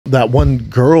that one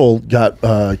girl got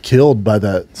killed by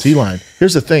that sea lion.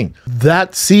 Here's the thing: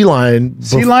 that sea lion,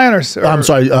 I'm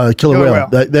sorry, killer whale.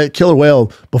 That killer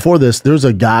whale. Before this, there's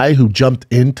a guy who jumped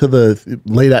into the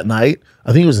late at night.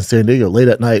 I think it was in San Diego. Late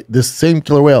at night, this same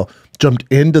killer whale jumped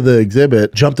into the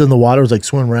exhibit, jumped in the water, was like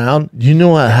swimming around. You know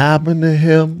what happened to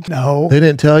him? No. They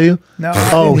didn't tell you? No.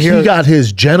 Oh, he got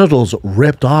his genitals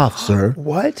ripped off, sir.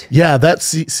 What? Yeah,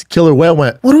 that killer whale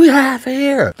went, what do we have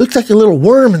here? Looks like a little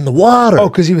worm in the water. Oh,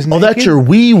 because he was naked? Oh, that's your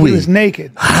wee-wee. He was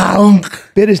naked. Honk.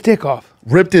 Bit his dick off.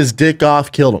 Ripped his dick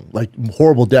off, killed him. Like,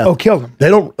 horrible death. Oh, killed him. They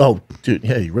don't, oh, dude,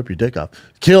 yeah, you rip your dick off.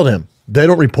 Killed him. They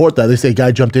don't report that. They say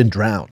guy jumped in, drowned.